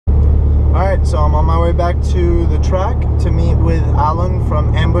Alright, so I'm on my way back to the track to meet with Alan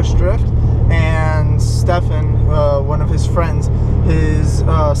from Ambush Drift and Stefan, one of his friends. His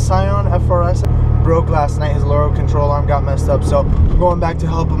Scion FRS broke last night. His lower control arm got messed up, so I'm going back to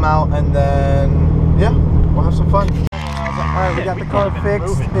help him out, and then yeah, we'll have some fun. Alright, we got the car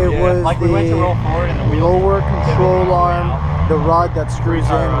fixed. It was the lower control arm. The rod that screws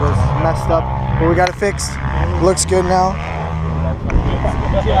in was messed up, but we got it fixed. Looks good now.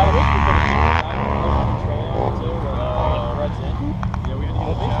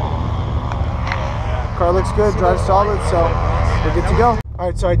 Car looks good, drives solid, so we're good to go.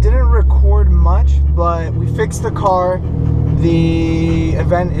 Alright, so I didn't record much, but we fixed the car. The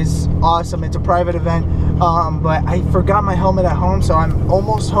event is awesome. It's a private event, but I forgot my helmet at home, so I'm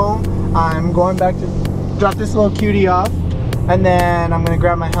almost home. I'm going back to drop this little cutie off, and then I'm gonna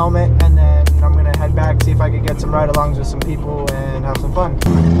grab my helmet, and then I'm gonna head back, see if I can get some ride-alongs with some people and have some fun.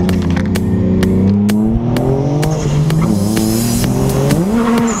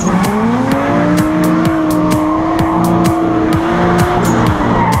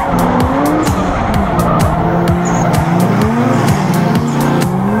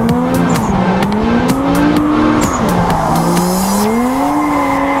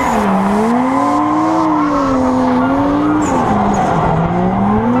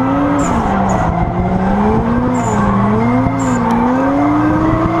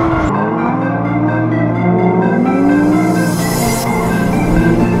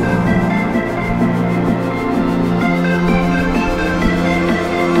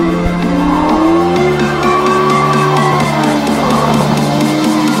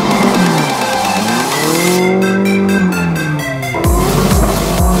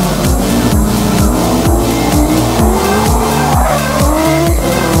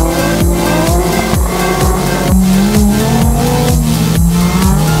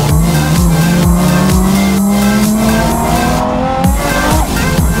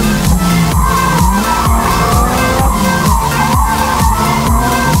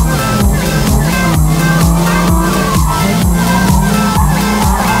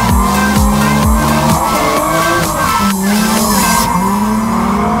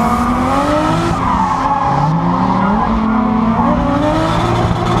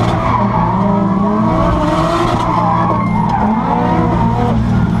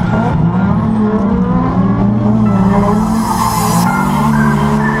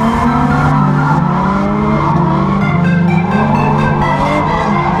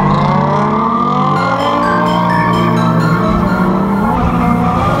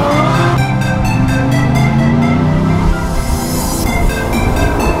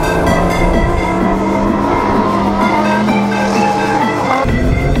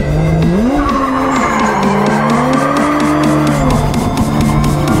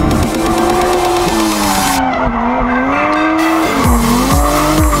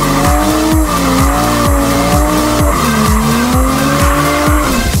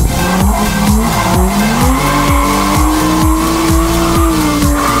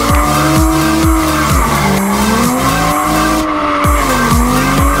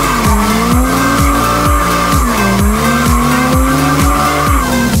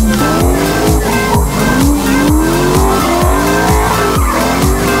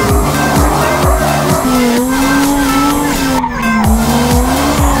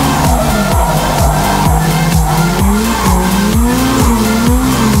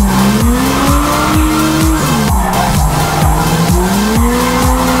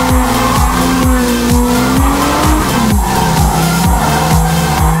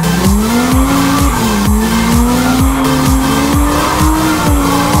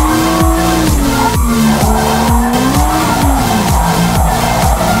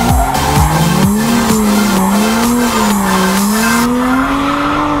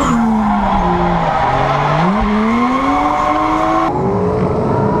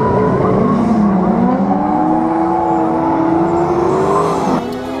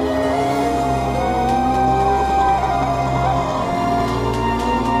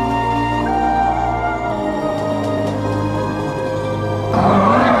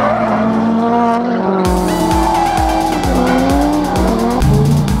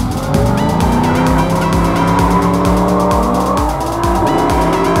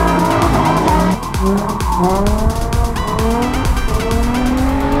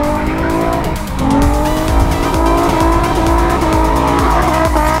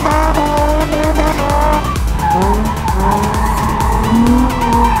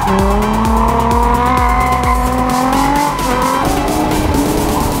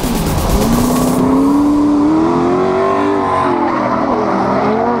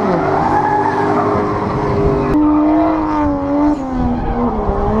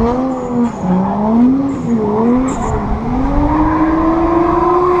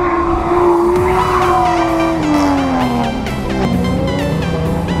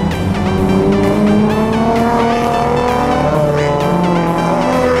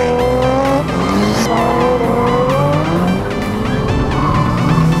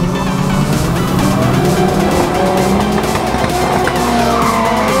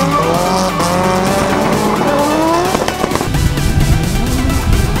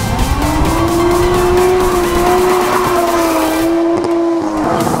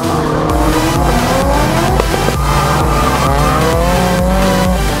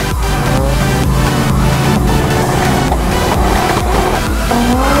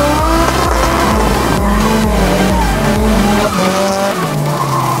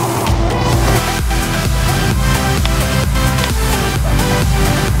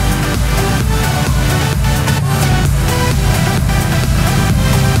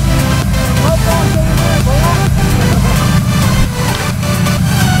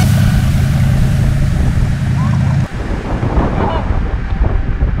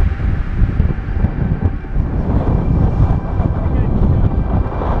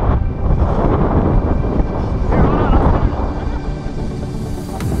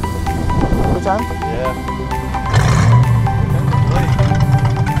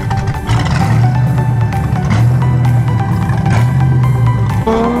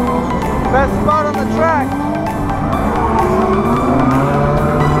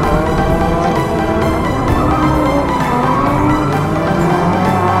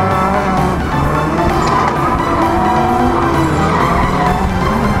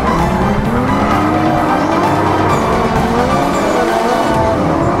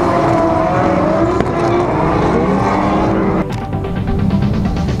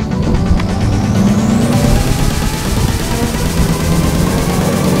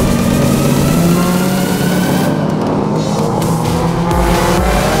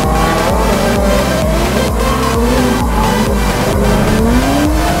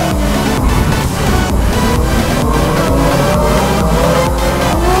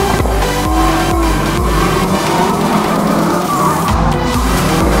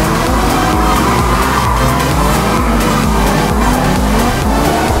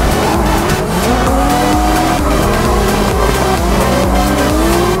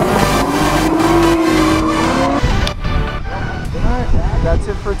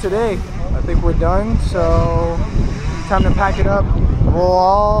 today. I think we're done, so time to pack it up, roll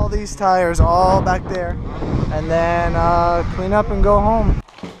all these tires all back there, and then clean up and go home.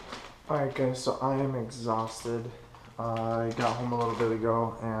 Alright guys, so I am exhausted. I got home a little bit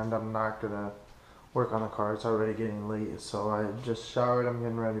ago and I'm not gonna work on the car. It's already getting late, so I just showered. I'm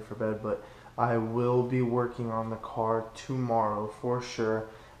getting ready for bed, but I will be working on the car tomorrow for sure,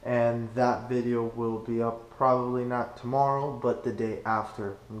 and that video will be up probably not tomorrow but the day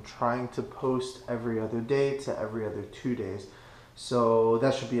after. I'm trying to post every other day to every other 2 days, so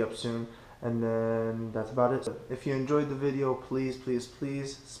that should be up soon. And then that's about it. If you enjoyed the video, please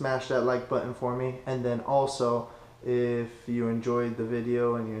smash that like button for me. And then also, if you enjoyed the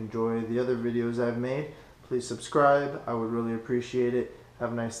video and you enjoy the other videos I've made, please subscribe. I would really appreciate it.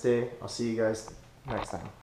 Have a nice day. I'll see you guys next time.